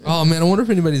Oh man, I wonder if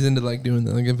anybody's into like doing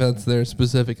that. Like if that's their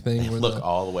specific thing. Where Look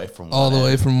all the way from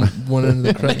one end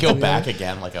of the crack. They go back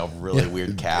again like a really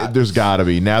weird cat. There's got to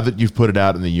be. Now that you've put it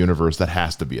out in the universe, that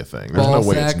has to be a thing. There's no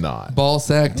way it's not. Ball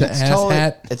sack to ass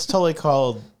hat. It's totally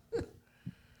called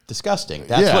disgusting.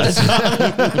 That's what it's called.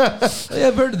 Yeah,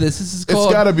 I've heard of this. This is called.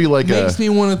 It's got to be like makes me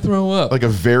want to throw up. Like a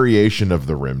variation of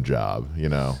the rim job, you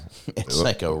know. It's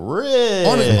like a rib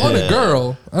on a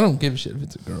girl. I don't give a shit if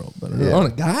it's a girl, but on a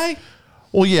guy.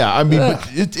 Well, yeah, I mean, but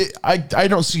I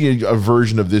don't see a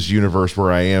version of this universe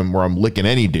where I'm licking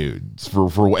any dudes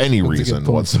for any reason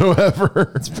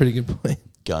whatsoever. That's a pretty good point.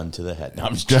 Gun to the head. No,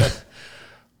 I'm just joking.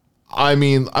 I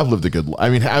mean, I haven't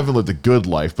lived a good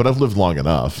life, but I've lived long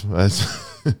enough. That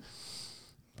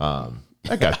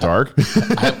got dark.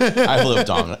 I've lived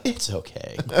long enough. It's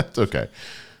okay. That's okay.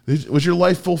 Was your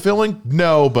life fulfilling?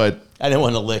 No, but I didn't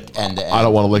want to lick end to end. I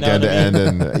don't want to lick end to end,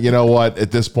 and you know what? At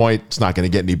this point, it's not going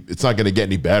to get any. It's not going to get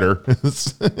any better.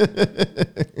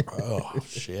 Oh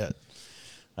shit,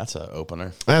 that's an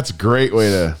opener. That's a great way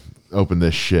to open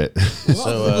this shit.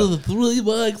 So, the 3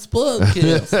 Bucks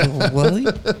Podcast,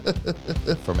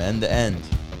 from end to end.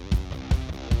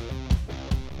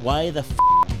 Why the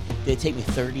did it take me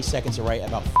 30 seconds to write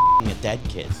about a dead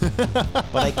kid?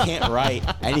 But I can't write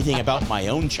anything about my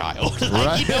own child.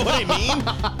 Like, you know what I mean?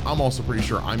 I'm also pretty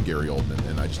sure I'm Gary Oldman,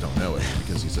 and I just don't know it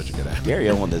because he's such a good actor. Gary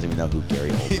Oldman doesn't even know who Gary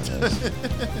Oldman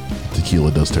is. Tequila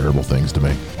does terrible things to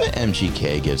me.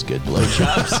 MGK gives good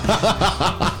blowjobs.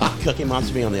 Cookie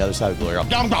Monster being on the other side of the glory.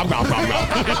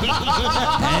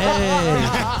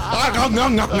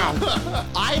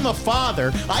 I'm a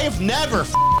father. I have never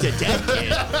f***ed a dead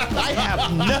kid. I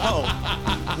have no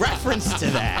reference to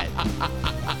that.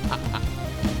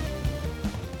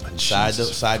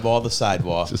 Sidewall to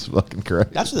sidewall. Just fucking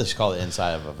correct. That's what they call the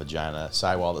inside of a vagina.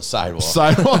 Sidewall to sidewall.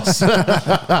 Sidewall.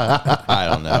 I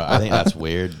don't know. I think that's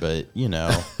weird, but you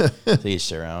know, to each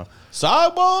their own.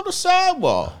 Sidewall to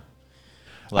sidewall.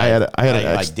 Like, I had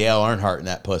like Dale Earnhardt in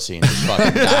that pussy and just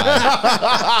fucking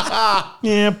died.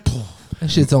 Yeah. That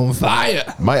shit's on fire.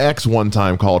 My ex one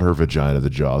time called her vagina the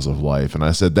jaws of life, and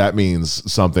I said that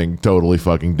means something totally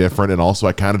fucking different, and also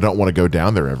I kind of don't want to go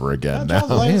down there ever again. Jaws of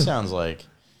life sounds like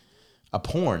a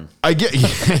porn. I get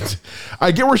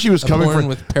where she was coming from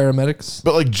with paramedics,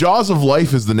 but like Jaws of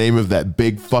Life is the name of that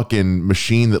big fucking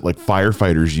machine that like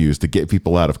firefighters use to get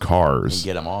people out of cars and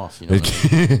get them off. You know what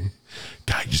I mean?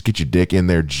 God, just get your dick in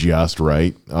there just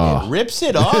right. It rips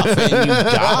it off and you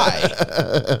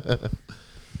die.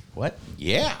 What?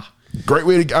 Yeah. Great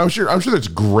way to. I'm sure that's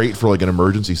great for like an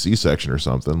emergency C-section or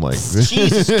something. Like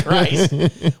Jesus Christ,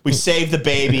 we saved the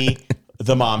baby.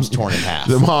 The mom's torn in half.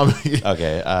 The mom.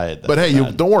 Okay, but hey,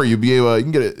 don't worry. You'll be able. You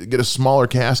can get a smaller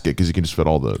casket because you can just fit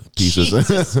all the pieces.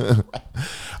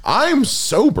 I'm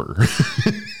sober.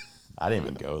 I didn't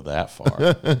even go that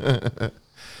far.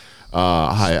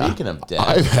 Speaking of death,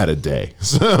 I've had a day.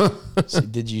 So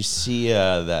did you see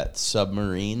that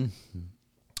submarine?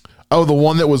 Oh, the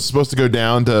one that was supposed to go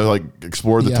down to like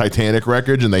explore the Titanic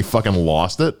wreckage, and they fucking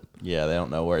lost it. Yeah, they don't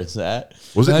know where it's at.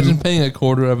 Imagine paying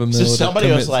 $250,000. So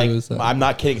somebody was like, suicide. I'm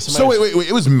not kidding. Wait,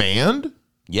 it was manned?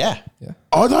 Yeah.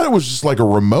 Oh, I thought it was just like a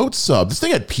remote sub. This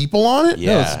thing had people on it?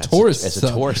 Yeah, no, it's a tourist It's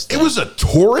a tourist. It was a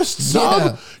tourist sub?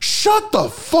 Yeah. Shut the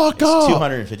fuck up.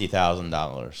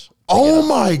 $250,000. Oh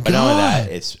my God. But not only that,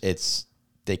 it's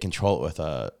they control it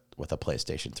with a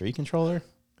PlayStation 3 controller.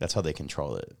 That's how they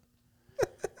control it.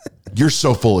 You're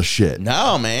so full of shit.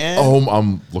 No, man. Oh,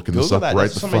 I'm looking this up right the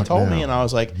fuck Somebody told now. me, and I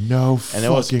was like, no and it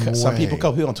was fucking a way.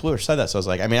 couple people on Twitter said that. So I was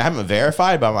like, I mean, I haven't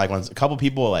verified, but I'm like, when a couple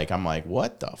people I'm like,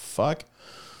 what the fuck?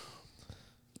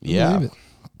 Yeah.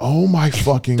 Oh my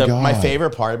fucking God. My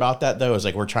favorite part about that though is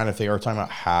like we're talking about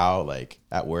how like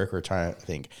at work we're trying to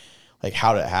think like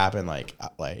how did it happen like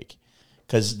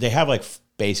because they have like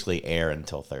basically air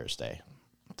until Thursday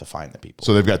to find the people.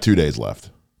 So they've got 2 days left.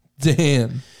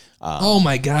 Damn. Oh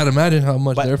my God! Imagine how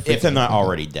much they're if they're not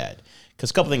already dead.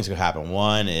 Because a couple things could happen.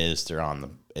 One is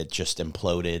it just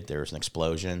imploded. There was an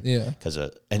explosion. Yeah.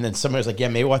 And then somebody was like, yeah,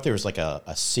 maybe what there was like a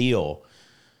seal,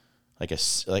 like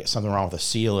something wrong with a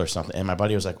seal or something. And my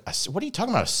buddy was like, what are you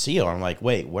talking about, a seal? I'm like,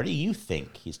 wait, what do you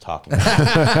think he's talking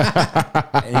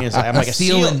about? And he was like, I'm like, a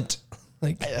sealant.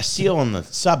 Like a seal in the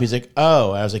sub. He's like,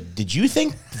 oh. I was like, did you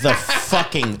think the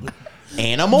fucking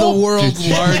animal? The world's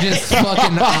largest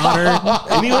fucking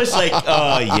otter. And he was like,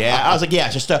 oh, yeah. I was like, yeah,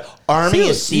 just an army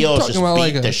of seals just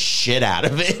beat the shit out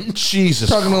of it. Jesus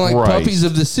Christ. Talking about like puppies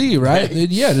of the sea, right?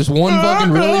 Yeah, just one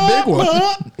fucking really big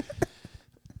one.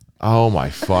 Oh my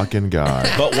fucking god!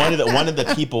 But one of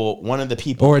the people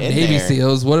Or in Navy there,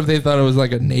 SEALs. What if they thought it was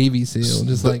like a Navy SEAL?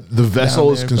 Just like The vessel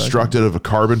down is there constructed of a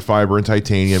carbon fiber and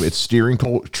titanium. Its steering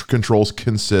controls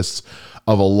consists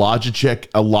of a Logitech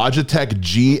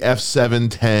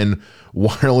GF710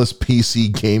 wireless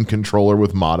PC game controller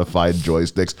with modified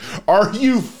joysticks. Are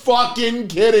you fucking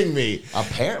kidding me?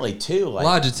 apparently too. Like,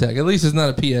 Logitech. At least it's not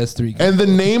a PS3. And the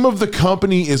name of the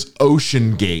company is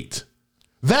Ocean Gate.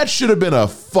 That should have been a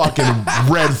fucking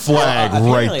red flag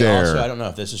right apparently there. Also, I don't know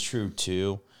if this is true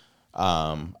too.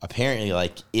 Apparently,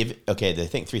 like they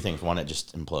think three things: one, it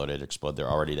just exploded. They're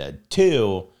already dead.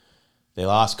 Two, they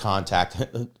lost contact.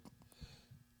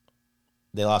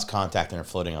 They lost contact and are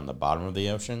floating on the bottom of the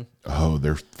ocean. Oh,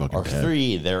 they're fucking Or dead.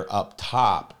 three, they're up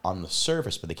top on the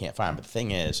surface, but they can't find them. But the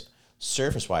thing is,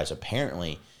 surface-wise,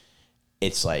 apparently,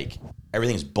 it's like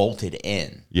everything's bolted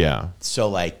in. Yeah. So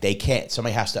like they can't.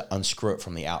 Somebody has to unscrew it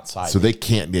from the outside. So they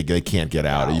can't get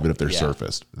out No, even if they're yeah.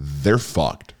 surfaced. They're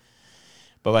fucked.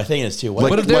 But my thing is too.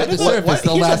 But if they're at the surface,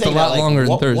 they'll here's the last a thing, lot like, longer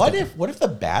than Thursday. What if the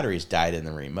batteries died in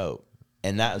the remote?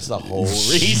 And that's the whole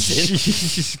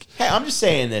reason. Hey, I'm just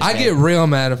saying this. I man. get real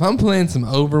mad if I'm playing some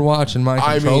Overwatch and my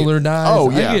I mean, controller dies.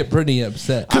 oh, yeah. I get pretty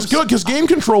upset. Because game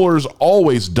controllers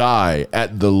always die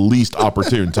at the least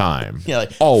opportune time. Yeah,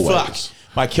 like, always. fuck.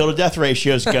 My kill to death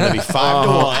ratio is going to be 5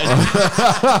 to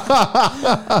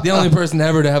 1. The only person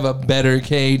ever to have a better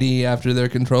KD after their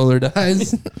controller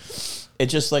dies.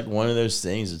 It's just like one of those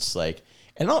things. It's like,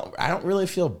 and I don't really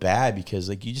feel bad because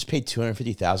like you just paid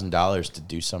 $250,000 to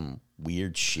do some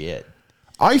weird shit.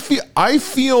 I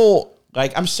feel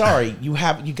Like, I'm sorry, you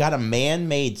got a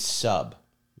man-made sub.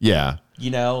 yeah. You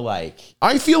know, like,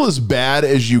 I feel as bad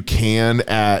as you can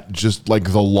at just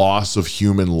like the loss of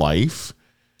human life.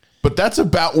 But that's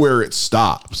about where it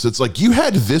stops. It's like you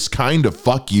had this kind of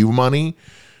fuck you money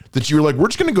that you were like, we're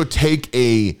just going to go take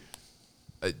a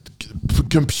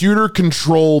computer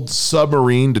controlled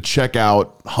submarine to check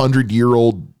out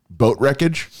 100-year-old boat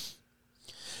wreckage.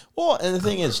 well, and the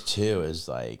thing is too is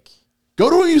like, Go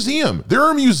to a museum. There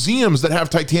are museums that have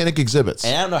Titanic exhibits.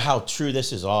 and I don't know how true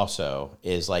this is also,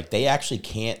 is like they actually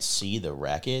can't see the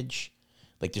wreckage.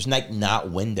 Like there's like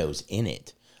not windows in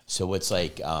it. So it's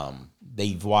like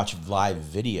they've watched live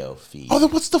video feed. Oh, then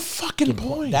what's the fucking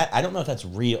point? That I don't know if that's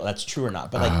real, that's true or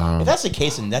not. But like if that's the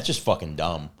case, then that's just fucking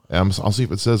dumb. I'll see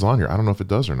if it says on here. I don't know if it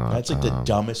does or not. That's like the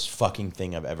dumbest fucking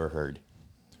thing I've ever heard.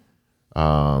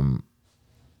 Ever.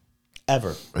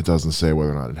 It doesn't say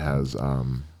whether or not it has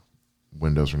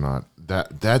windows or not.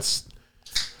 That's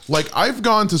like I've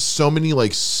gone to so many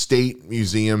like state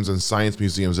museums and science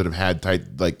museums that have had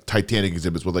like Titanic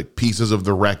exhibits with like pieces of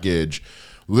the wreckage.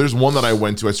 There's one that I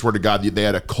went to. I swear to God, they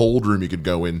had a cold room you could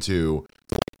go into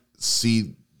to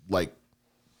see like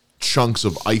chunks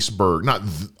of iceberg.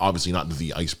 Obviously not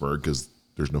the iceberg because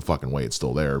there's no fucking way it's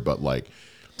still there. But like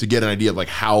to get an idea of like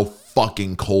how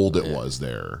fucking cold it was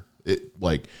there. It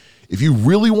like. If you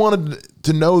really wanted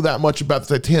to know that much about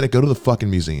the Titanic, go to the fucking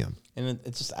museum. And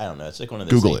it's just, I don't know. It's like one of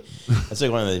those. Google it. It's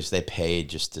like one of those they paid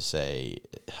just to say,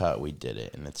 huh, we did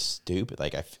it. And it's stupid.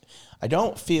 Like, I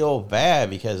don't feel bad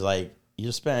because, like, you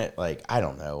just spent, like, I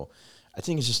don't know. I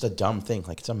think it's just a dumb thing.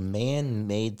 Like, it's a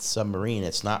man-made submarine.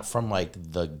 It's not from, like,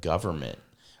 the government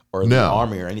or the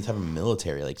army or any type of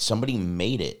military. Like, somebody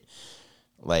made it.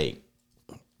 Like,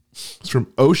 it's from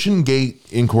Ocean Gate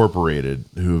Incorporated,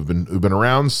 who've been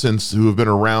around since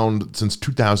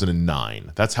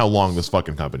 2009. That's how long this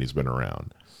fucking company's been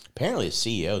around. apparently the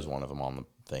CEO is one of them on the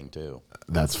thing, too.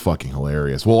 That's fucking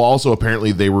hilarious. Well, also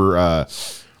apparently they were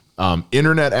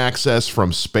internet access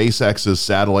from SpaceX's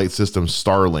satellite system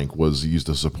Starlink was used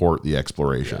to support the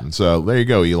exploration. Yeah. So there you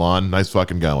go, Elon. Nice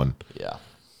fucking going. Yeah.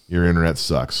 Your internet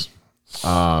sucks.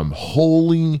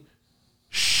 Holy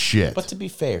shit. But to be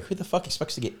fair, who the fuck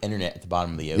expects to get internet at the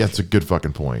bottom of the ocean? Yeah, that's a good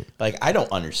fucking point. Like, I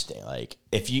don't understand. Like,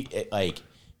 if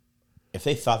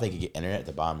they thought they could get internet at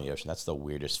the bottom of the ocean, that's the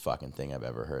weirdest fucking thing I've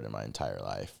ever heard in my entire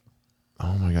life.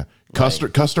 Oh my God.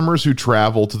 Customers who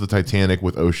travel to the Titanic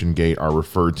with Ocean Gate are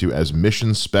referred to as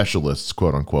mission specialists,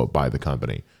 quote unquote, by the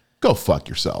company. Go fuck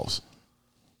yourselves.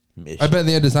 I bet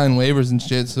they had to sign waivers and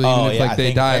shit, so even if like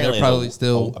they die, they're probably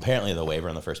still. Apparently, the waiver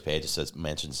on the first page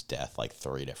mentions death like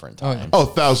 3 different Oh, times. yeah. Oh,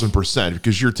 1,000%,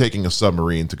 because you're taking a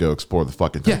submarine to go explore the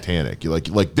fucking Yeah. Titanic. You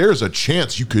like there's a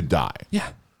chance you could die. Yeah,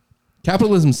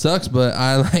 capitalism sucks, but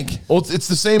I like. Well, it's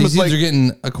the same These as like dudes are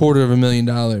getting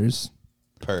 $250,000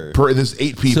 per. this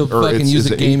 8 people. So fucking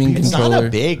use a gaming It's controller.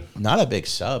 not a big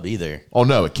sub either. Oh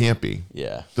no, it can't be.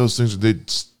 Yeah. Those things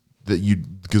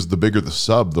because the bigger the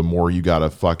sub, the more you gotta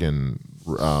fucking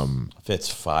Fits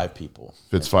 5 people.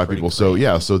 fits 5 people. So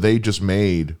yeah, so they just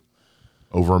made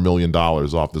over $1 million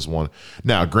off this one.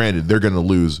 Now, granted, they're going to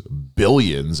lose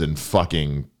billions in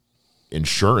fucking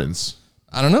insurance.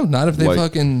 I don't know. Not if they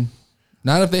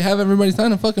not if they have everybody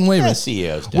sign a fucking waiver. Yeah,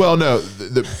 CEOs do. Well, no,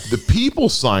 the people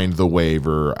signed the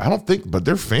waiver. I don't think, but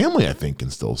their family, I think,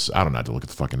 can still. I don't know. I have to look at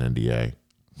the fucking NDA,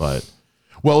 but.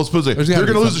 Well, let's put it, they're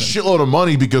going to lose a shitload of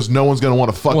money because no one's going to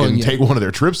want to fucking take one of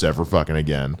their trips ever fucking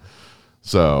again.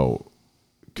 So,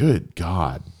 good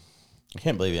God. I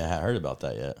can't believe you hadn't heard about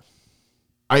that yet.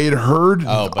 I had heard.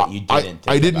 Oh, but you didn't.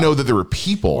 I didn't know that there were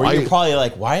people. Or you're probably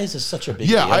like, why is this such a big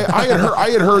deal? I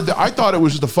had heard that. I thought it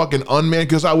was just a fucking unmanned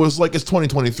because I was like, it's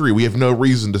 2023. We have no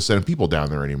reason to send people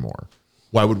down there anymore.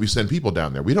 Why would we send people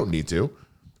down there? We don't need to.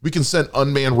 We can send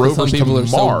unmanned rovers to Mars. Some people are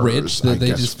so rich that they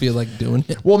just feel like doing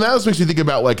it. Well, now this makes me think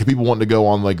about like people wanting to go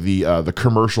on like the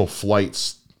commercial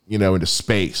flights, into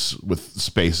space with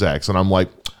SpaceX, and I'm like,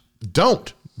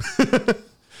 don't,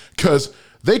 because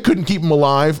they couldn't keep them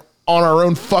alive on our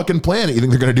own fucking planet. You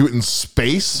think they're going to do it in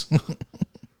space?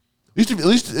 At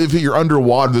least if you're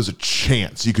underwater, there's a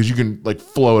chance because you can like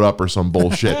float up or some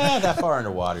bullshit. Yeah, that far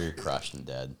underwater, you're crushed and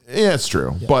dead. Yeah, it's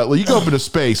true. Yeah. But you go up into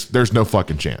space, there's no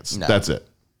fucking chance. No. That's it.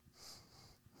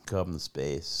 Go up in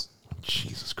space.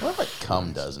 Jesus Christ. What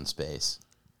cum does in space?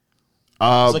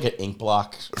 It's like an ink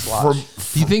block. Do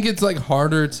you think it's like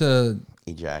harder to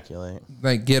ejaculate?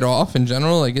 Like get off in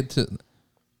general? Like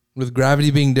with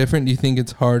gravity being different, do you think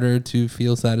it's harder to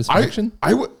feel satisfaction?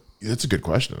 I would. That's a good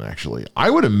question, actually.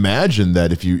 I would imagine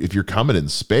that if you're coming in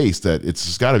space, that it's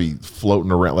just got to be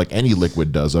floating around like any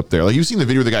liquid does up there. Like you've seen the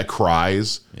video where the guy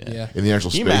cries in the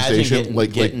actual space station,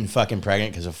 getting fucking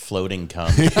pregnant because of floating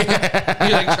cum. You're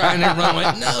like trying to run away.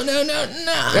 No.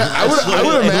 Yeah, I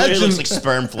would imagine it looks like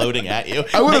sperm floating at you.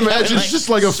 I would imagine it's just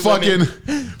like a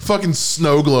fucking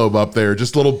snow globe up there,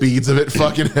 just little beads of it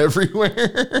fucking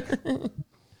everywhere.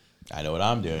 I know what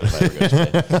I'm doing if I ever go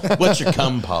to space. What's your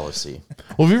cum policy?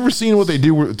 Well, have you ever seen what they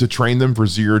do to train them for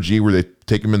zero G, where they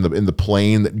take them in the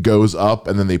plane that goes up,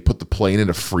 and then they put the plane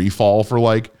into free fall for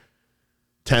like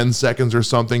 10 seconds or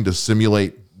something to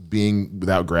simulate being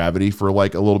without gravity for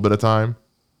like a little bit of time?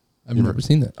 I've never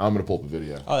seen that. I'm gonna pull up the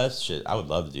video. Oh, that's shit. I would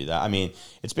love to do that. I mean,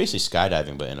 it's basically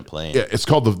skydiving, but in a plane. Yeah, it's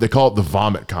called they call it the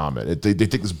vomit comet. They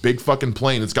take this big fucking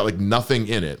plane. It's got like nothing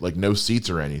in it, like no seats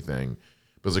or anything.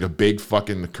 But it's like a big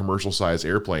fucking commercial size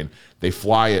airplane. They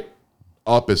fly it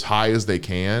up as high as they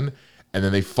can, and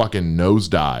then they fucking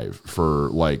nosedive for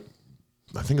like,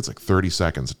 I think it's like 30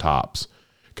 seconds tops.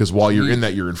 Because while you're in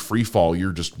that, you're in free fall,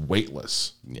 you're just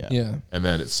weightless. Yeah. And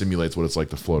then it simulates what it's like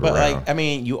to float around. But like, I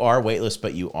mean, you are weightless,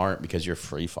 but you aren't because you're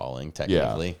free falling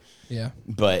technically. Yeah.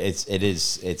 But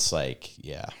it's like,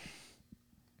 yeah.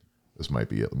 This might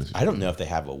be it. Let me see. I don't know if they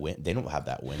have a wind. They don't have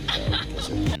that window because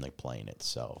they're in the plane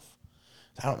itself.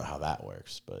 I don't know how that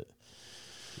works, but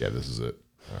yeah, this is it.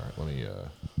 All right, let me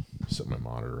set my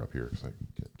monitor up here because I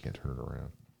can't turn it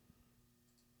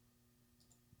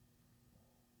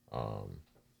around.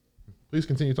 Please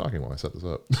continue talking while I set this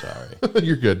up. Sorry,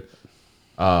 you're good.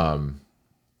 But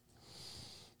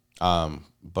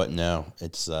no,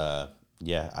 it's I'm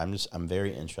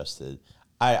very interested.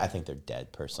 I think they're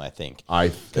dead personally.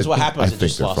 Because what happened was it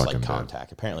just lost like contact.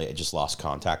 Dead. Apparently, it just lost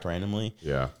contact randomly.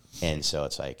 Yeah, and so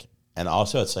it's like. And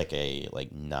also, it's like a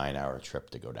 9-hour trip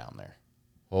to go down there.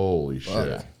 Holy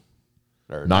shit!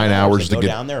 Or 9 hours to go get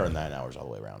down there, or 9 hours all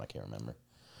the way around. I can't remember.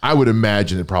 I would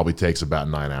imagine it probably takes about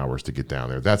 9 hours to get down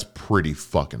there. That's pretty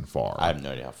fucking far. I have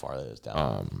no idea how far that is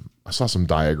down. I saw some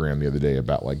diagram the other day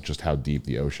about like just how deep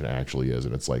the ocean actually is,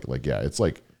 and it's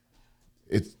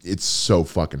it's so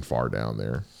fucking far down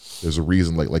there. There's a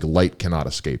reason like light cannot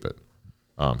escape it.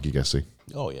 Can you guys see?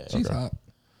 Oh yeah, she's hot.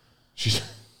 She's.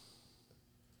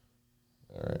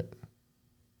 All right.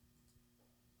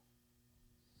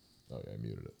 Oh, yeah, I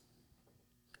muted it.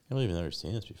 I believe I've never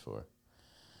seen this before.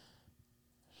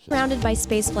 Surrounded by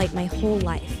spaceflight my whole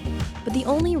life, but the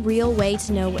only real way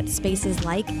to know what space is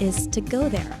like is to go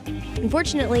there.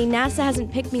 Unfortunately, NASA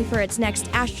hasn't picked me for its next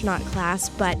astronaut class,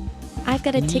 but I've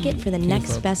got a ticket for the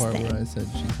next best thing.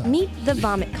 Meet the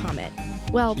Vomit Comet.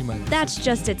 Well, that's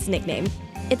just its nickname.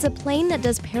 It's a plane that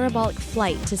does parabolic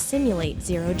flight to simulate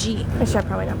zero G. I should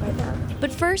probably not buy that.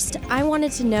 But first, I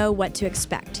wanted to know what to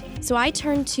expect, so I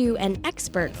turned to an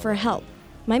expert for help,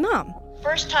 my mom.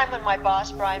 First time when my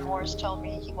boss, Brian Morris, told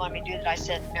me he wanted me to do that, I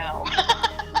said no.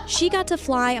 She got to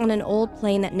fly on an old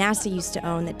plane that NASA used to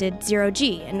own that did zero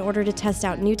G in order to test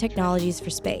out new technologies for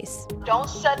space. Don't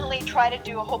suddenly try to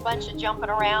do a whole bunch of jumping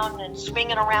around and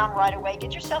swinging around right away.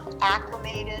 Get yourself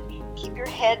acclimated. Keep your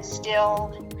head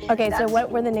still. Okay, so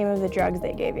what were the name of the drugs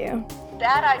they gave you?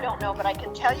 That I don't know, but I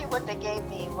can tell you what they gave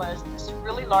me was this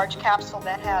really large capsule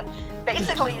that had,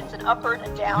 basically it's an upper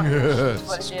and a downer, is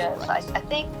what it is. I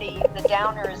think the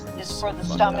downer is for the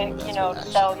stomach, you know, to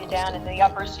settle you down, and the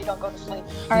upper so you don't go to sleep.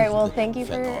 All right, well, thank you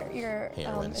for your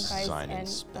advice. And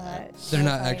They're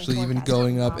not actually even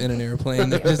going up in an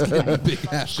airplane. They're just getting a big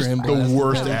ass grand blast. The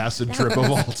worst acid trip of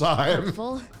all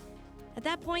time. At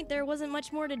that point, there wasn't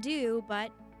much more to do, but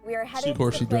we are headed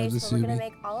Poor to she the drives place a where we're going Subi.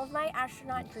 to make all of my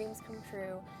astronaut dreams come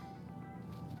true.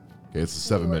 Okay, it's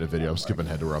a 7-minute video. I'm skipping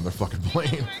ahead to where on their fucking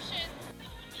plane.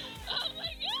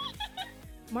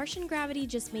 Martian gravity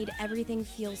just made everything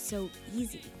feel so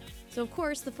easy. So of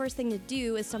course, the first thing to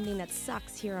do is something that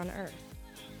sucks here on Earth.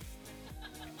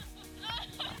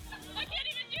 I can't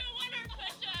even do a 1-arm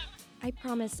push-up. I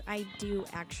promise I do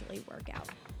actually work out.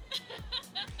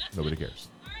 Nobody cares.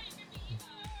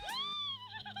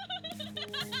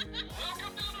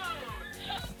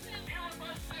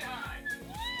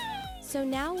 So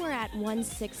now we're at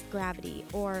 1/6 gravity,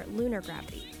 or lunar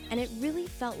gravity, and it really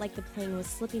felt like the plane was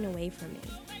slipping away from me. Oh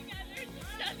my god, there's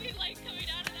nothing like coming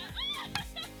out of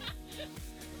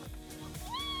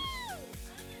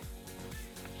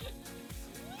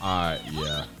that.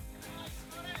 Yeah.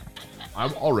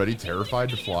 I'm already terrified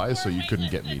to fly, so you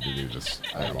couldn't get me to do this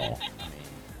at all.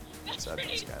 So I've done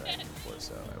skydiving before,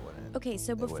 so I wouldn't. Okay,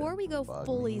 so it before we go wouldn't bug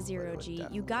fully me, but it zero would G, you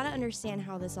definitely- gotta understand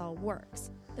how this all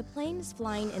works. The plane is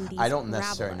flying in these I don't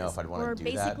necessarily know parabolas, if I'd wanna or do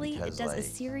that basically because, it does a like,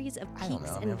 series of I don't peaks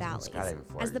know, I've and never done valleys. skydiving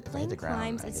before. As the If I hit plane the ground,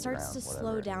 climbs, I it hit the starts ground, to slow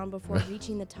whatever. down before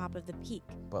reaching the top of the peak.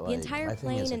 But, The like, entire my thing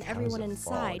plane is, and like, how everyone does it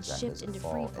fall? inside Exactly, shift does it into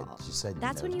fall? free It- fall. you said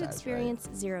That's when you nosedives, right? experience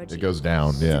zero G. It goes down,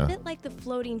 It's yeah. a bit like the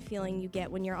floating feeling you get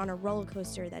when you're on a roller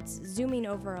coaster that's zooming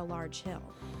over a large hill.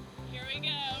 Here we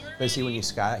go. But see, when you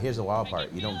here's the wild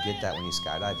part. You don't get that when you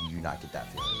skydive. You do not get that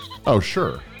feeling. Oh,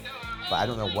 sure. But I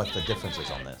don't know what the difference is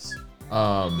on this.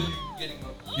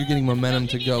 You're getting momentum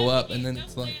to go up, and then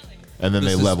it's like, And then The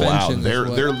they level out. suspension is They're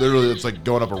what- they're literally, it's like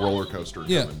going up a roller coaster and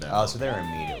Yeah. coming down. Oh, so they're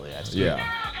immediately. That's Yeah.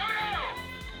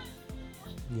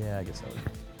 Yeah, I guess I would.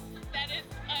 That is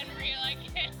unreal. I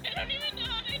don't even know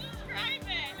how to describe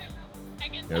it. I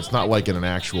can Yeah, it's not like in an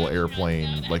actual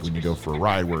airplane, like when you go for a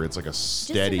ride where it's like a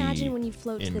steady Just imagine when you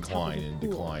float to the top incline of and the pool,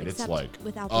 decline. It's except like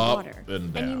without the up water, and you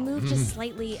down. move just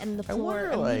slightly, and the I floor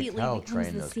wonder, like, immediately how becomes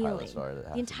trained the those ceiling. pilots are that have The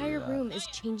to entire do that. room is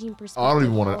changing perspective. I don't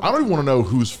even want all to. I don't the even want to time. know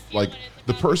who's like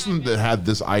the person that had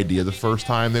this idea the first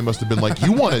time. They must have been like,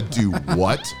 "You want to do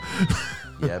what?"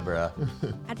 Yeah, bruh.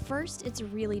 At first, it's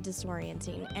really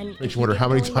disorienting, and Makes if you wonder get how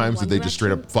many going in times did one they just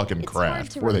straight up direction, fucking it's hard crash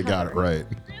to before they got it recover. right.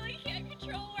 really can't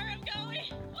control where I'm going.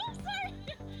 Oh, sorry.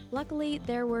 Luckily,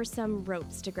 there were some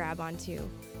ropes to grab onto.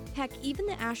 Heck, even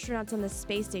the astronauts on the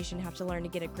space station have to learn to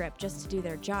get a grip just to do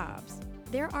their jobs.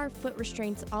 There are foot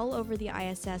restraints all over the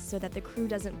ISS so that the crew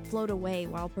doesn't float away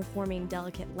while performing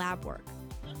delicate lab work.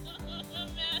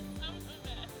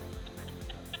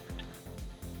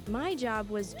 My job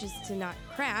was just to not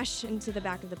crash into the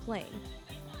back of the plane.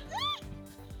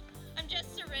 I'm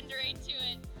just surrendering to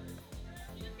it.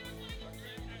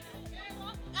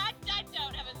 I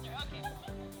don't have a story.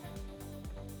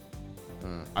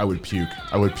 Okay. I would puke.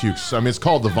 I would puke. I mean, it's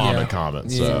called the vomit Yeah. comet.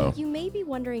 Yeah. So You may be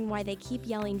wondering why they keep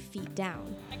yelling feet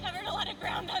down. I covered a lot of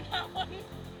ground on that one.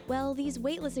 Well, these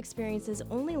weightless experiences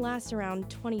only last around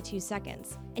 22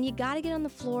 seconds, and you gotta get on the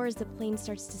floor as the plane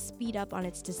starts to speed up on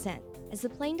its descent. As the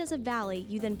plane does a valley,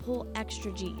 you then pull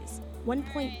extra Gs,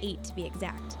 1.8 to be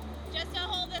exact. Just to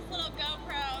hold this little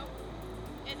GoPro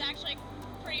is actually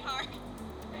pretty hard.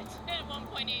 It's at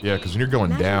 1.8. yeah, because when you're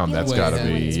going Imagine down, feeling that's like got to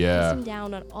someone be is yeah. pressing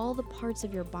down on all the parts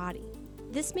of your body.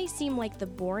 This may seem like the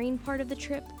boring part of the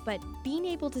trip, but being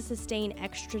able to sustain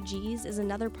extra Gs is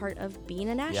another part of being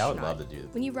an astronaut. Yeah, I would love to do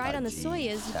When you ride a on the G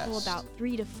Soyuz, you pull test. about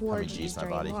 3 to 4 How many Gs Gs my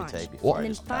during body could launch, take before and I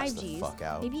then just pass 5 the Gs. fuck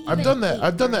out. Maybe I've even done that. 8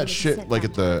 I've done during that the shit descent like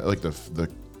at back.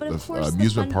 But of course, the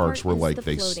amusement fun parks part where is like the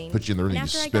they floating. put you in there and And you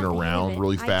after I spin got the hang of around it,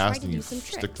 really I fast tried to and do you some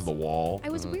stick tricks. to the wall I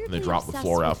was and they weirdly drop the obsessed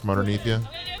floor out with from underneath you.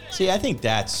 See, I think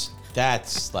that's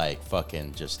like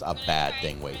fucking just a bad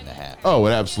thing waiting to happen. Oh,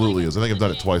 it absolutely is. I think I've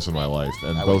done it twice in my life,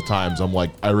 and both times I'm like,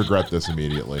 I regret this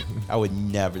immediately. I would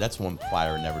never. That's one fly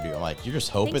I would never do. I'm like, you're just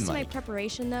hoping Thanks to my like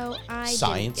preparation, though, I didn't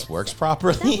science get works sick.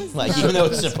 properly. That was Like not even though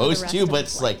it's the case for the supposed rest to, of but the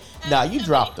it's flight. like, nah, you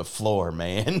dropped the floor,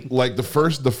 man. Like the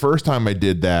first time I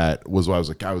did that was when I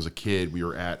was a kid. We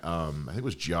were at I think it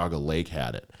was Geauga Lake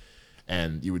had it,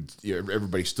 and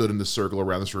everybody stood in the circle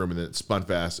around this room, and then it spun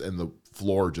fast, and the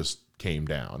floor just came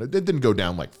down. It didn't go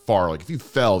down like far. Like if you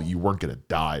fell, you weren't gonna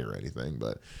die or anything.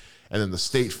 And then the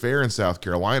state fair in South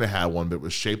Carolina had one, but it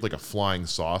was shaped like a flying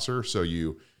saucer. So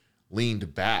you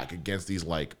leaned back against these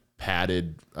like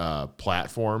padded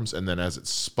platforms, and then as it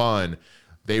spun,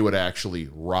 they would actually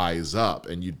rise up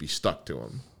and you'd be stuck to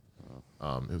them.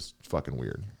 It was fucking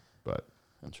weird, but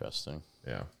Interesting.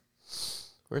 yeah.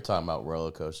 We were talking about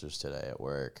roller coasters today at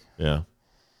work. Yeah.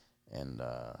 And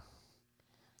I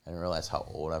didn't realize how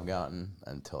old I've gotten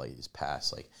until like these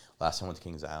past, like last time I went to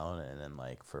Kings Island, and then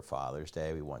like for Father's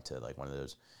Day we went to like one of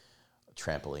those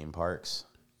trampoline parks.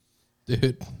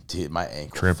 Dude, my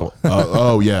ankle.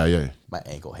 Yeah. My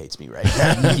ankle hates me right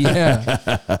now. Yeah.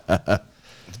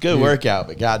 It's a good workout,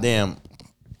 but goddamn,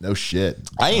 No shit.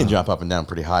 I can jump up and down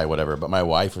pretty high, whatever. But my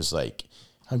wife was like,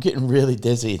 "I'm getting really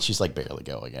dizzy," and she's like barely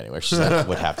going anywhere. She's like,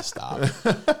 would have to stop.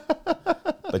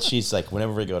 But she's like,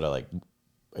 whenever we go to like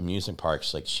amusement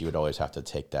parks, like she would always have to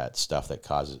take that stuff that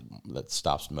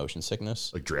stops motion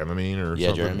sickness, Like Dramamine or yeah,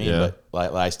 something. Dramamine. Yeah. But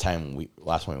like last time we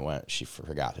went, she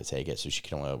forgot to take it, so she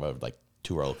could only ride like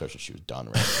 2 roller coasters. She was done.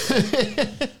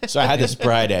 Right. So I had this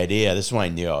bright idea. This is when I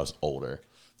knew I was older.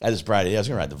 I had this bright idea. I was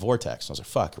gonna ride the Vortex. And I was like,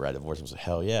 "Fuck, ride the Vortex." I was like,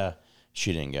 "Hell yeah!"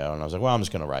 She didn't go, and I was like, "Well, I'm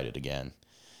just gonna ride it again."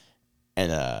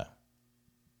 And I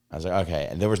was like, "Okay."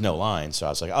 And there was no line, so I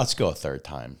was like, "Let's go a third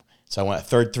time." So I went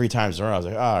 3 times in a row. I was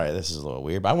like, "All right, this is a little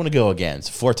weird, but I want to go again."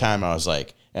 So 4th time, I was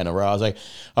like, in a row, I was like,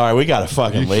 "All right, we gotta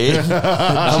fucking leave.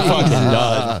 I'm fucking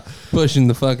done." Pushing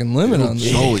the fucking limit on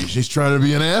this. Holy, she's trying to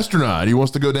be an astronaut. He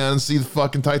wants to go down and see the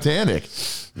fucking Titanic.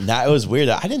 Nah, it was weird.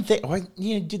 I didn't think, why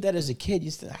you did that as a kid?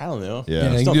 I don't know. Yeah.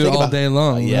 Yeah, you Still can do it think all about- day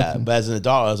long. Yeah, Nothing. but as an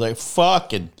adult, I was like,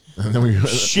 fucking And then we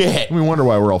shit. we wonder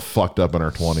why we're all fucked up in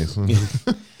our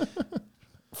 20s.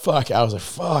 Fuck. I was like,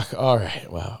 fuck. All right.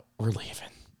 Well, we're leaving.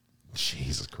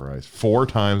 Jesus Christ. 4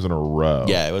 times in a row.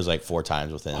 Yeah, it was like 4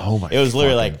 times within. Oh my It was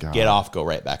literally like, fucking God. get off, go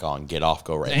right back on. Get off,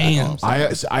 go right Damn. back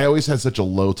on. I always had such a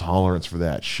low tolerance for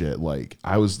that shit. Like,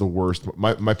 I was the worst.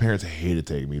 My parents hated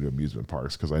taking me to amusement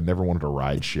parks because I never wanted to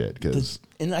ride shit. Because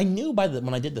And I knew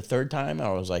when I did the 3rd time, I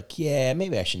was like, yeah,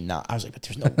 maybe I should not. I was like, but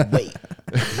there's no way.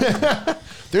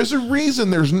 there's a reason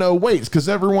there's no waits because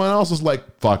everyone else is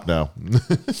like, fuck no.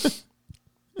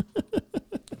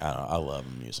 I don't know. I love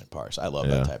amusement parks. I love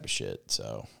Yeah. that type of shit.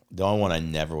 So the only one I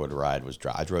never would ride was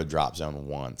I drove Drop Zone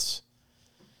once.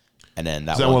 And then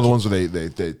that Is that one of the ones where they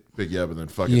pick you up and then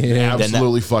fucking Yeah.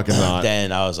 absolutely fucking not?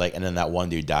 Then I was like, and then that one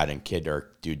dude died in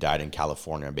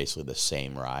California on basically the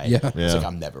same ride. Yeah. It's Yeah. like,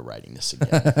 I'm never riding this again.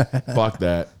 Fuck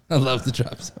that. I love the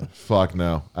drop zone. Fuck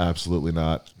no. Absolutely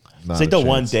not. Not It's like a the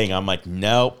one chance. thing I'm like,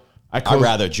 nope. I'd close-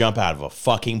 rather jump out of a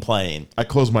fucking plane. I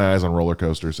close my eyes on roller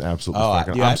coasters. Absolutely Oh,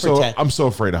 fucking. dude, I pretend- I'm so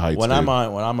afraid of heights. When dude. I'm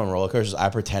on roller coasters, I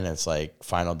pretend it's like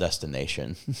Final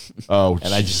Destination, Oh,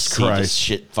 and I just Jesus see this Christ.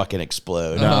 shit fucking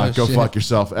explode. Nah, Oh, go shit. fuck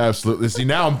yourself. Absolutely. See,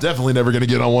 now I'm definitely never gonna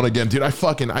get on one again, dude. I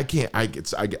can't.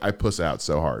 I puss out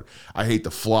so hard. I hate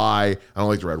to fly. I don't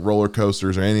like to ride roller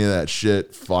coasters or any of that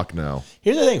shit. Fuck no.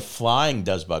 Here's the thing: flying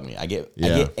does bug me. I get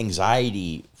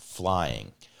anxiety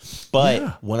flying,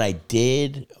 but when I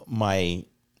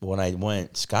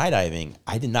went skydiving,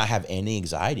 I did not have any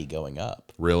anxiety going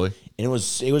up. Really? And it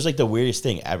was like the weirdest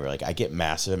thing ever. Like I get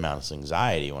massive amounts of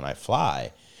anxiety when I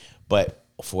fly, but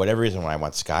for whatever reason, when I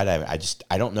went skydiving,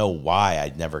 I don't know why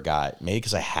I never got. Maybe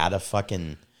because I had a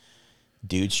fucking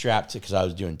dude strapped to, because I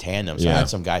was doing tandem, so I Yeah. had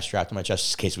some guy strapped to my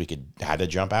chest in case we had to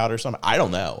jump out or something. I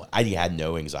don't know. I had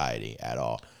no anxiety at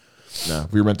all. No.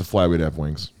 If we were meant to fly, we'd have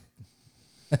wings.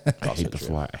 I Also hate to true.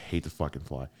 fly. I hate to fucking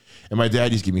fly. And my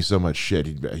dad used to give me so much shit.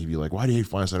 He'd be like, "Why do you hate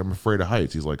flying?" I said, "I'm afraid of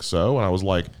heights." He's like, "So?" And I was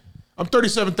like, "I'm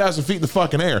 37,000 feet in the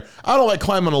fucking air. I don't like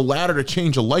climbing a ladder to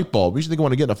change a light bulb. You should think I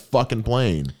want to get in a fucking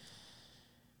plane."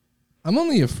 I'm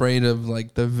only afraid of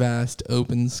like the vast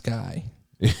open sky.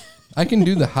 I can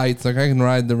do the heights, like I can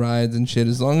ride the rides and shit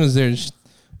as long as there's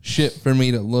shit for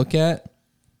me to look at.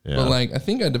 Yeah. But like I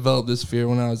think I developed this fear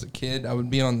when I was a kid. I would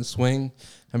be on the swing,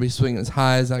 I'd be swinging as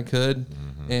high as I could,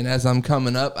 and as I'm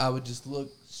coming up, I would just look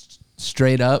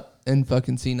straight up and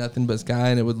fucking see nothing but sky,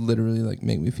 and it would literally like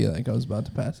make me feel like I was about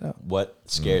to pass out. What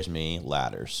scares me?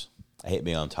 Ladders. I hate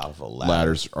being on top of a ladder.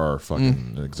 Ladders are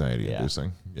fucking anxiety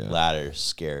inducing. Yeah. Ladders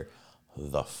scare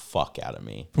the fuck out of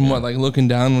me. From what, like looking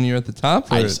down when you're at the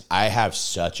top? Or? I have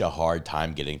such a hard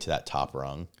time getting to that top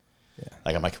rung.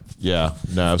 Like I'm like, Yeah.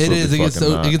 No, It absolutely is. It gets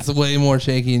fucking not. it gets way more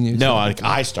shaky in you. no,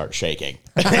 I start shaking.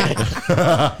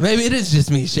 Maybe it is just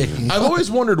me shaking. I've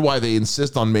always wondered why they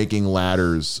insist on making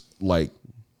ladders like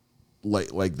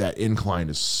that incline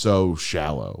is so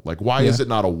shallow. Like, why is it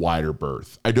not a wider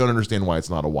berth? I don't understand why it's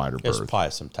not a wider There's berth.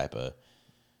 probably some type of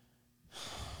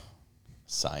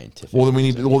scientific. Well, then we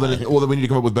need to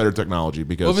come up with better technology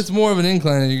because Well, if it's more of an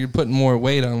incline, you're putting more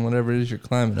weight on whatever it is you're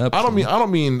climbing up. I to.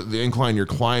 don't mean the incline you're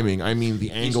climbing. I mean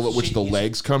the angle at which the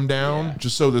legs come down,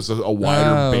 just so there's a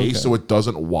wider base, okay. so it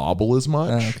doesn't wobble as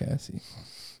much. Okay, I see.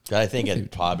 I think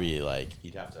it'd probably like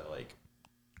you'd have to like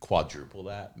quadruple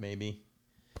that, maybe.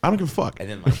 I don't give a fuck. And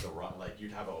then like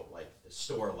you'd have the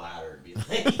store ladder and be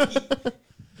like, that'd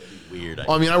be weird.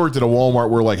 I mean, I worked at a Walmart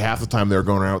where like half the time they were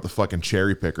going around with the fucking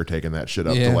cherry picker, taking that shit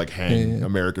up to like hang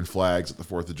American flags at the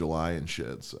 4th of July and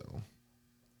shit. So,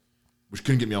 which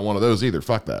couldn't get me on one of those either.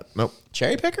 Fuck that. Nope.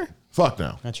 Cherry picker? Fuck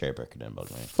no. That cherry picker didn't bug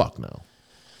me. Fuck no.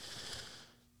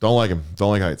 Don't like him. Don't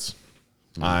like heights.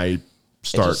 I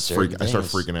start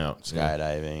freaking out.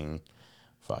 Skydiving,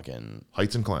 fucking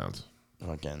heights and clowns.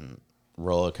 Fucking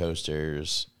roller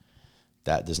coasters.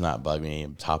 That does not bug me.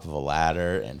 Top of a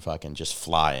ladder and fucking just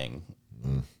flying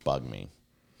bug me.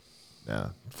 Yeah,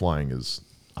 flying is.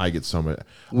 I get so much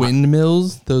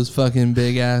windmills. Those fucking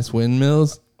big ass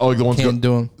windmills. Oh, the ones can't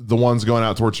do them. The ones going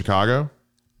out towards Chicago.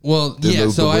 Well, yeah.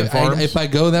 So if I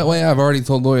go that way, I've already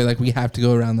told Lori like we have to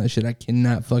go around that shit. I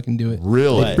cannot fucking do it.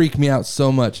 Really, it freaked me out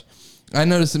so much. I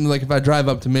noticed them like if I drive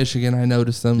up to Michigan, I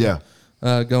notice them. Yeah.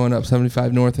 Going up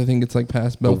 75 North, I think it's like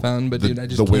past Bell Fountain. But dude, I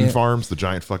just the wind can't. farms, the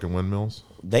giant fucking windmills.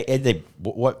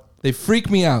 They freak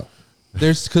me out.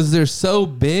 Because they're so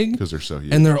big. Because they're so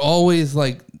huge, and they're always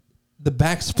like the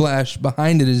backsplash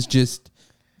behind it is just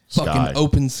fucking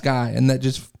open sky, and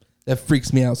that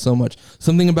freaks me out so much.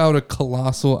 Something about a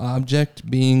colossal object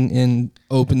being in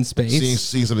open space,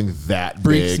 seeing something that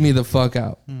freaks big me the fuck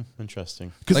out.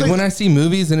 Interesting. Like when I see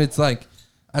movies and it's like,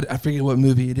 I forget what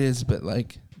movie it is, but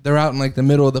like they're out in like the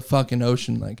middle of the fucking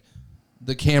ocean, like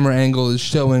the camera angle is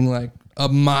showing like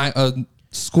a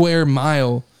square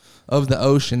mile of the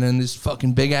ocean, and this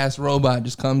fucking big ass robot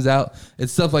just comes out.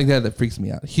 It's stuff like that freaks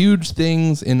me out. Huge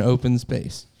things in open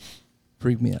space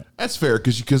freak me out. That's fair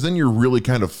because then you're really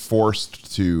kind of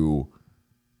forced to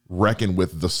reckon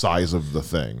with the size of the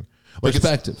thing. Like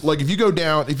perspective. Like if you go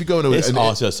into this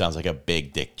also sounds like a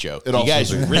big dick joke. You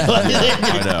guys realize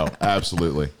I know,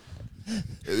 absolutely.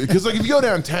 Because like if you go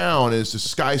downtown and it's just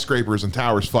skyscrapers and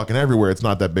towers fucking everywhere, it's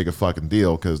not that big a fucking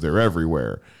deal because they're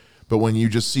everywhere. But when you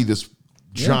just see this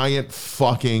giant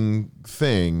fucking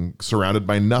thing surrounded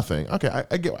by nothing, okay,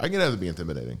 I get it has to be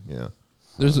intimidating. Yeah.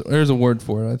 There's a word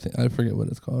for it. I forget what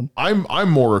it's called. I'm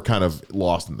more kind of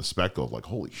lost in the spectacle of like,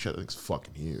 holy shit, that thing's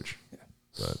fucking huge. Yeah.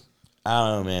 But I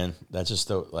don't know, man. That's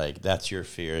just that's your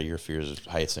fear. Your fear is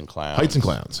heights and clowns. Heights and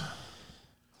clowns.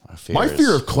 My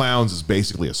fear of clowns is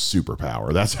basically a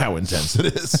superpower. That's how intense it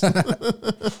is.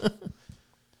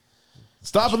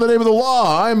 Stop in the name of the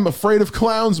law. I'm afraid of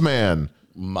clowns, man.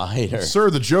 Miter. Sir,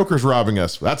 the Joker's robbing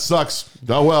us. That sucks.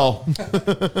 Oh, well.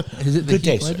 Is it the Good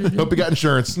day, Heath Ledger sir. joke? Hope you got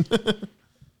insurance.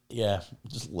 Yeah,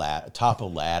 just top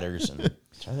of ladders and I'm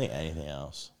trying to think anything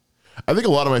else. I think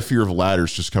a lot of my fear of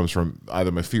ladders just comes from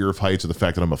either my fear of heights or the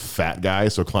fact that I'm a fat guy,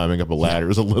 so climbing up a ladder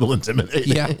is a little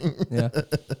intimidating. Yeah.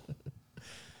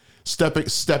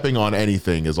 Stepping on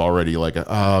anything is already like,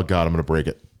 oh, God, I'm going to break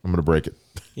it. I'm going to break it.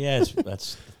 Yeah,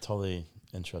 that's totally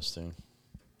interesting.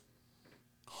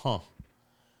 Huh.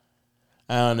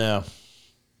 I don't know.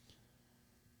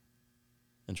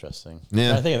 Interesting.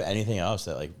 Yeah. I think of anything else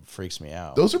that like freaks me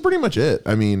out. Those are pretty much it.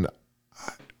 I mean,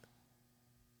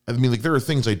 like there are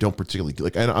things I don't particularly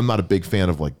like. I'm not a big fan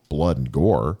of like blood and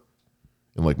gore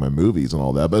in like my movies and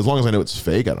all that. But as long as I know it's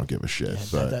fake, I don't give a shit.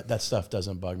 Yeah, that stuff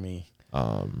doesn't bug me.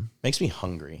 Makes me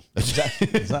hungry. Is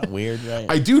that weird, right?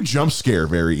 I do jump scare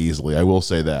very easily. I will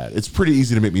say that it's pretty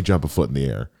easy to make me jump a foot in the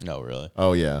air. No, really.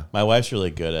 Oh yeah. My wife's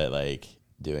really good at like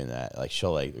doing that. Like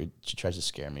she tries to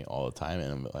scare me all the time,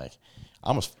 and I'm like, I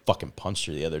almost fucking punched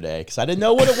her the other day because I didn't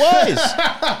know what it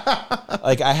was.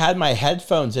 Like I had my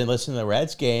headphones in listening to the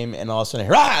Reds game, and all of a sudden,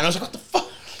 and I was like, what the fuck?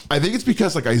 I think it's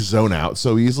because like I zone out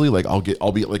so easily. Like I'll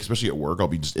be like, especially at work, I'll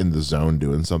be just in the zone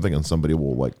doing something, and somebody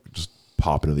will like just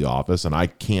pop into the office, and I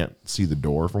can't see the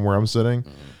door from where I'm sitting.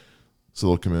 So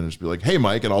they'll come in and just be like, "Hey,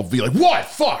 Mike," and I'll be like, "What?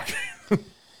 Fuck."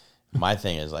 My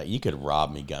thing is like, you could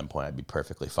rob me gunpoint, I'd be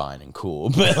perfectly fine and cool.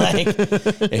 But like,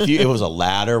 if it was a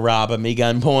ladder robbing me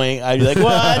gunpoint, I'd be like,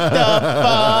 what the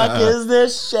fuck is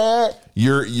this shit?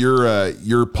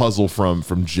 Your puzzle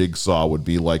from Jigsaw would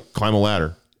be like, climb a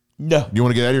ladder. No, you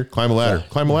want to get out of here? Climb a ladder. Yeah.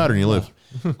 Climb a ladder, and you live.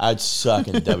 I'd suck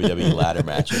in WWE ladder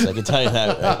matches. I can tell you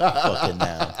that right fucking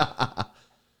now.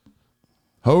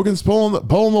 Hogan's pulling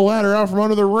the ladder out from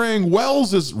under the ring.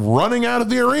 Wells is running out of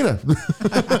the arena.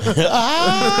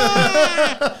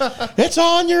 It's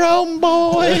on your own,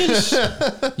 boys.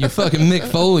 You fucking Mick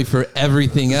Foley for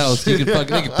everything else. They could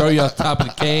throw you off top of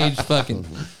the cage, fucking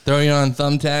throw you on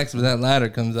thumbtacks, but that ladder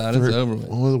comes out, it's over with.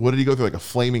 What did he go through? Like a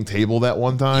flaming table that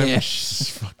one time? Yeah.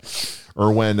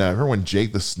 Or when remember when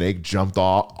Jake the Snake jumped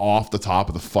off the top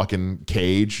of the fucking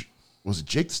cage Was it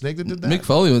Jake the Snake that did that? Mick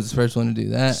Foley was the first one to do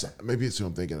that. Maybe it's who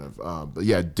I'm thinking of. But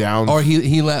yeah, down. Or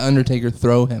he let Undertaker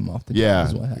throw him off the top yeah,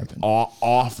 is what happened.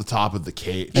 Off the top of the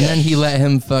cage. And then he let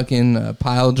him fucking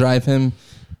pile drive him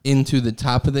into the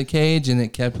top of the cage, and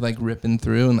it kept like ripping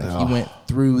through, and like he went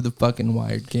through the fucking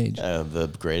wired cage.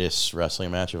 The greatest wrestling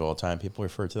match of all time, people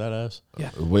refer to that as. Yeah.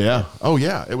 Well, yeah. Oh,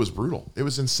 yeah. It was brutal. It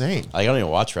was insane. I don't even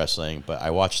watch wrestling, but I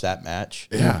watched that match.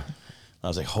 Yeah. I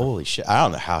was like, holy shit. I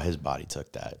don't know how his body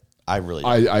took that. I really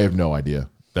I have no idea.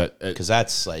 Because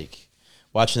that's like,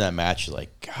 watching that match, you're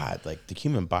like, God, like the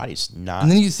human body's not.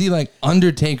 And then you see like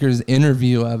Undertaker's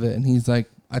interview of it, and he's like,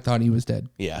 I thought he was dead.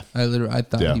 Yeah. I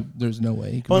thought there's no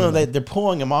way he could. Well, no, they're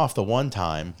pulling him off the one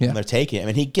time, and they're taking him,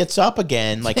 and he gets up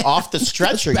again, like off the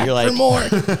stretcher. You're like, more.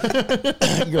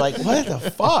 You're like, what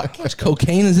the fuck? How much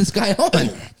cocaine is this guy on?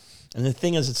 And the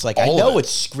thing is, it's like, I know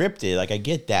it's scripted, like I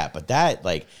get that, but that,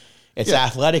 like, it's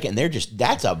athletic, and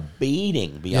that's a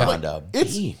beating beyond a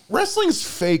beat. Wrestling's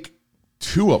fake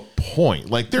to a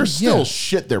point. Like, there's still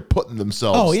shit they're putting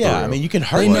themselves through. I mean, you can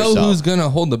hurt They know yourself. who's gonna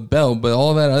hold the belt, but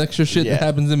all that extra shit that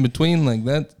happens in between, like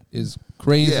that is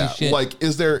crazy shit. Like,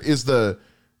 is the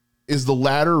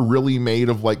ladder really made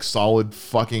of like solid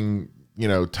fucking,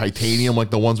 titanium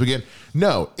like the ones we get?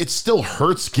 No, it still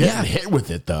hurts getting hit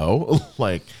with it though.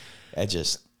 Like, I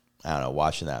don't know,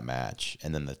 watching that match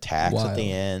and then the tax at the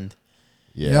end.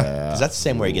 Yeah. Because that's the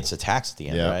same way he gets the tax at the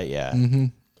end, right? Yeah. Mm-hmm.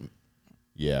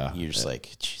 Yeah. You're just like,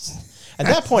 Jesus. At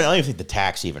that point, I don't even think the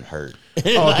tax even hurt. At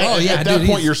that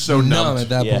point, you're so numb. At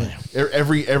that point,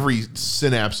 every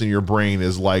synapse in your brain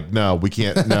is like, no, we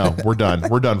can't. No, we're done.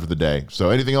 We're done for the day. So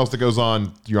anything else that goes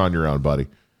on, you're on your own, buddy.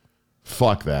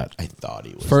 Fuck that. I thought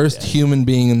he was first dead. human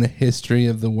being in the history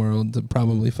of the world to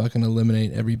probably fucking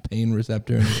eliminate every pain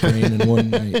receptor in his brain in one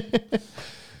night.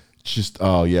 Just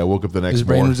woke up the next His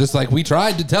brain morning. was just like, we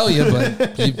tried to tell you,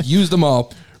 but you've used them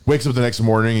all. Wakes up the next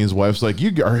morning, his wife's like,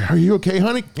 are you okay,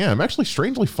 honey? Yeah, I'm actually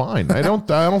strangely fine. I don't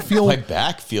feel my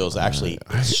back feels actually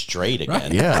straight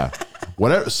again. Yeah.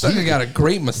 Whatever. Sucker got a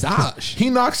great massage.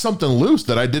 He knocked something loose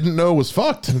that I didn't know was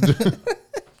fucked.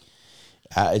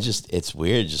 It's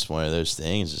weird. Just one of those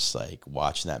things. Just like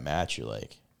watching that match, you're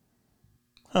like,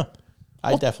 huh.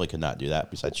 I definitely could not do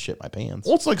that besides shit my pants.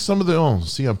 Well, it's like some of the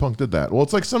CM Punk did that. Well,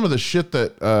 it's like some of the shit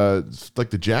that like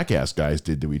the Jackass guys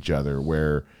did to each other.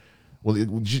 Where, well,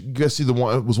 did you guys see the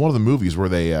one? It was one of the movies where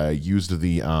they used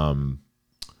the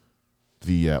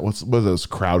what are those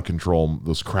crowd control?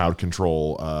 Those crowd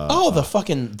control.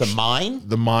 The mine.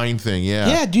 The mine thing. Yeah.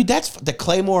 Yeah, dude, that's the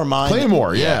Claymore mine.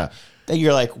 Claymore. Yeah. Then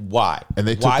you're like, why? And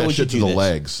they took why that shit to the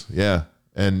legs. Yeah.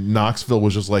 And Knoxville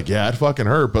was just like, yeah, it fucking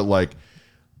hurt, but like,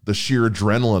 the sheer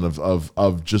adrenaline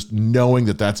of just knowing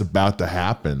that that's about to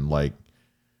happen. Like,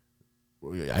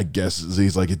 I guess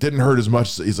he's like, it didn't hurt as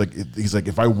much. He's like,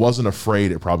 if I wasn't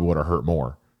afraid, it probably would have hurt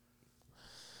more.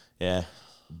 Yeah.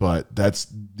 But that's,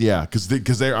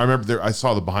 because I remember I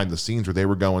saw the behind the scenes where they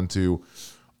were going to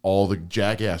all the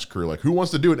Jackass crew, like, who wants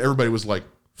to do it? And everybody was like,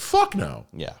 fuck no.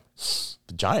 Yeah.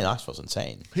 But Johnny Knoxville's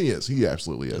insane. He is. He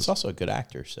absolutely is. He's also a good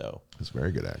actor, so. He's a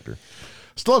very good actor.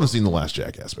 Still haven't seen the last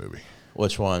Jackass movie.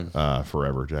 Which one?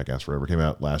 Forever. Jackass Forever came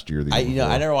out last year. I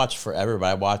never watched Forever, but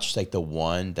I watched like the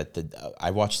one that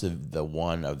I watched the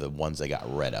one of the ones they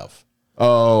got rid of.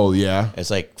 Oh yeah, it's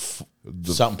like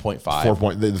something 0.5,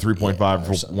 4 the 3.5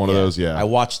 for one of those. Yeah, I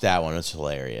watched that one. It's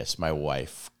hilarious. My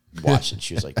wife watched it.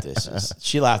 She was like,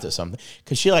 she laughed at something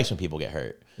because she likes when people get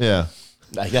hurt. Yeah.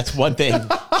 Like that's one thing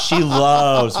she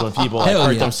loves when people like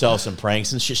hurt themselves in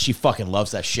pranks and shit. She fucking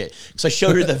loves that shit. So I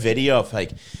showed her the video of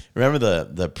like, remember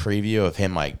the preview of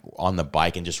him like on the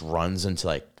bike and just runs into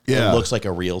like it looks like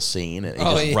a real scene and he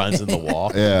just runs in the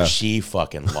wall. Yeah, she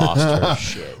fucking lost her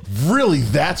shit. Really,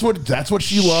 that's what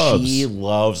she loves. She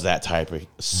loves that type of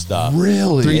stuff.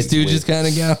 Really, Three Stooges kind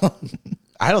of gal.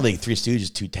 I don't think Three Stooges is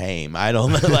too tame. I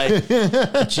don't like.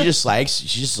 She just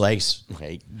likes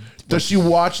like. Does she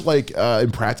watch like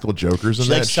Impractical Jokers and she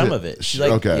that likes shit? some of it. She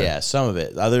like some of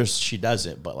it. Others she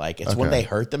doesn't. But like it's when they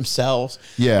hurt themselves.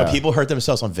 Yeah, when people hurt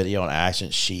themselves on video and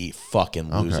accident, she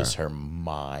fucking loses her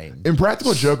mind.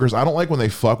 Impractical Jokers, I don't like when they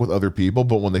fuck with other people,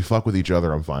 but when they fuck with each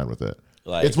other, I'm fine with it.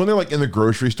 Like, it's when they're like in the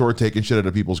grocery store taking shit out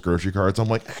of people's grocery carts. I'm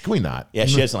like, can we not? Yeah,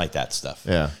 she doesn't like that stuff.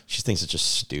 Yeah, she thinks it's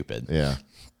just stupid. Yeah.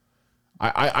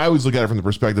 I always look at it from the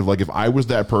perspective, like if I was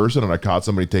that person and I caught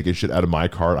somebody taking shit out of my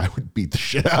cart, I would beat the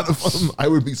shit out of them. I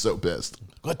would be so pissed.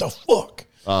 What the fuck?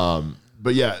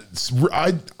 But yeah,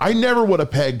 I never would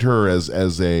have pegged her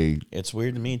as a. It's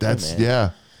weird to me too, man. Yeah.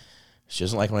 She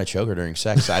doesn't like when I choke her during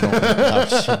sex. I don't.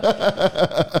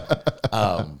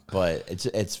 But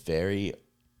it's very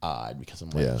odd because I'm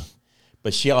like. Yeah.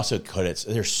 But she also couldn't.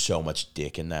 There's so much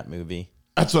dick in that movie.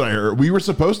 That's what I heard. We were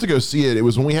supposed to go see it. It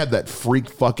was when we had that freak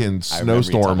fucking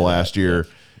snowstorm last year.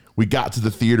 We got to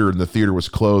the theater and the theater was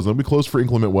closed. And we closed for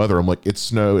inclement weather. I'm like, it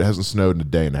snowed. It hasn't snowed in a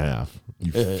day and a half.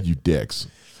 You dicks.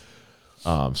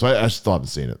 So I still haven't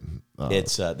seen it.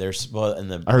 It's there's well,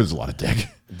 and I heard there's a lot of dick.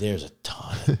 There's a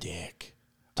ton of dick.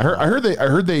 I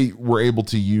heard they were able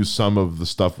to use some of the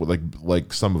stuff with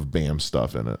like some of Bam's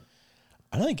stuff in it.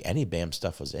 I don't think any Bam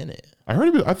stuff was in it.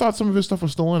 I thought some of his stuff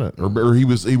was still in it, or he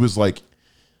was like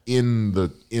in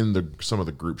the some of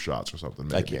the group shots or something.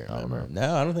 Maybe. I can't remember.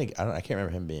 No, I don't think I can't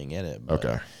remember him being in it. But.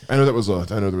 Okay, I know there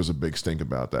was a big stink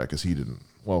about that because he didn't.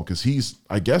 Well, because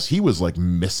I guess he was like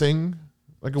missing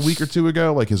like a week or two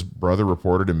ago. Like his brother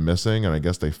reported him missing, and I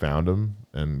guess they found him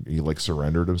and he like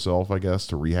surrendered himself, I guess,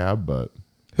 to rehab. But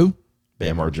who?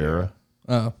 Bam Margera.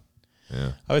 Oh.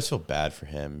 Yeah. I always feel bad for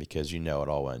him because it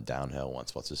all went downhill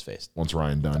once Once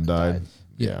Ryan Dunn died.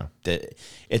 Yeah.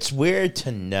 It's weird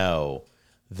to know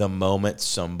the moment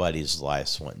somebody's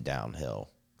life went downhill.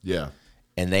 Yeah.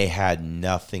 And they had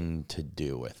nothing to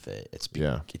do with it. It's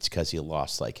yeah. It's because he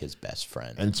lost like his best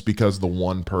friend. And it's because the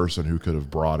one person who could have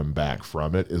brought him back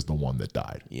from it is the one that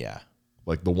died. Yeah.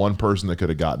 Like the one person that could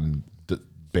have gotten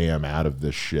Bam out of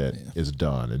this shit is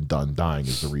Dunn, and Dunn dying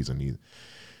is the reason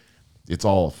it's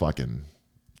all fucking.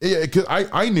 Yeah, cause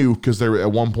I knew because they were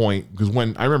at one point because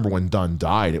I remember when Dunn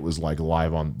died, it was like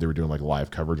live on. They were doing like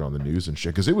live coverage on the news and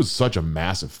shit because it was such a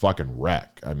massive fucking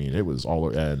wreck. I mean, it was all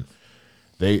and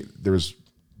there was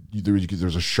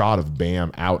a shot of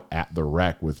Bam out at the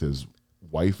wreck with his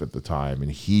wife at the time,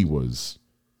 and he was.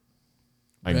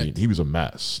 I mean, he was a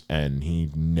mess, and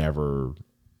he never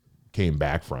came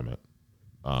back from it.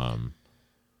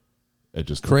 It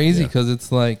just crazy because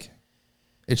it's like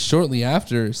it's shortly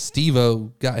after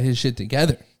Steve-O got his shit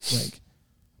together. Like,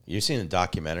 you seen a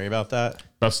documentary about that?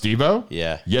 About Steve-O?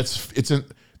 Yeah. It's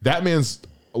that man's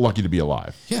lucky to be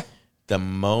alive. Yeah. The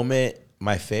moment,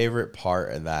 my favorite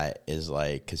part of that is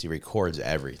like because he records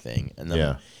everything, and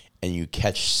then and you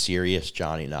catch serious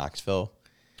Johnny Knoxville.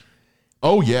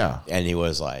 Oh yeah, and he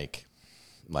was like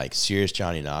serious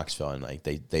Johnny Knoxville, and like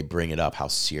they bring it up how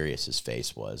serious his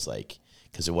face was, like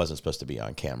because it wasn't supposed to be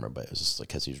on camera, but it was just like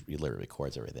because he literally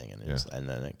records everything, and and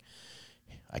then like,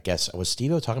 I guess was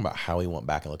Steve-O talking about how he went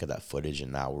back and looked at that footage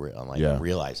and now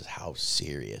realizes how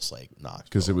serious like Knoxville,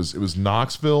 because it was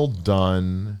Knoxville,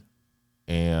 Dunn,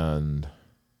 and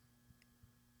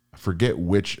I forget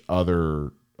which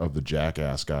other of the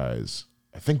Jackass guys.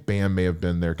 I think Bam may have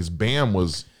been there because Bam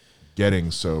was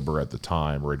getting sober at the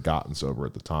time or had gotten sober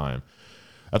at the time.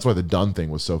 That's why the Dunn thing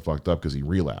was so fucked up because he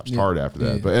relapsed hard after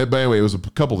that. Yeah. But anyway, it was a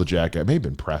couple of the Jackass, it may have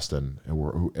been Preston,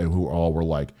 who all were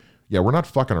like, yeah, we're not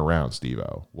fucking around,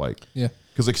 Steve-O. Like, yeah.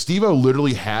 Because like Steve-O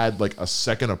literally had like a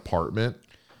second apartment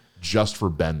just for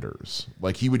benders.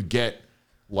 Like he would get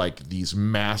like these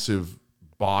massive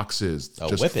boxes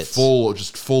just full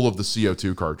of the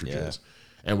CO2 cartridges. Yeah.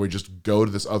 And we just go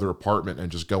to this other apartment and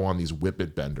just go on these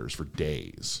whippet benders for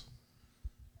days.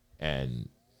 And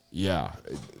yeah,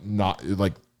 not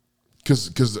like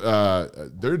because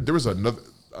there was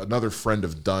another friend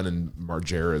of Dunn and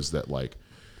Margera's that like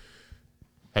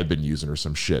had been using her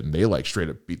some shit, and they like straight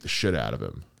up beat the shit out of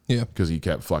him. Yeah, because he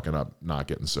kept fucking up, not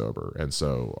getting sober, and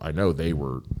so I know they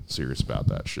were serious about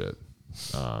that shit.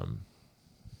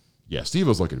 Yeah, Steve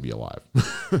was lucky to be alive,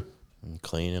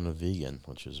 clean and a vegan,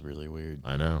 which is really weird.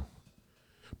 I know.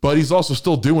 But he's also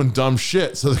still doing dumb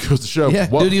shit, so that goes to show. Yeah,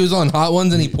 dude, he was on Hot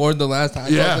Ones and he poured the last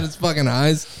hot sauce in his fucking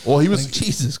eyes. Well, he was like,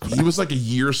 Jesus Christ. He was like a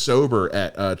year sober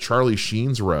at Charlie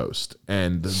Sheen's roast,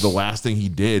 and the last thing he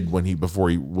did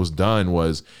before he was done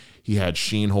was he had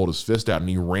Sheen hold his fist out, and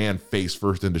he ran face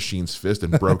first into Sheen's fist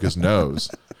and broke his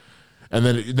nose. And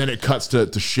then it cuts to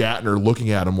Shatner looking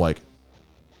at him like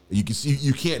you can see,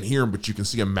 you can't hear him, but you can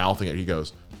see him mouthing it. He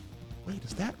goes, "Wait,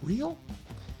 is that real?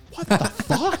 What the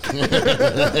fuck?"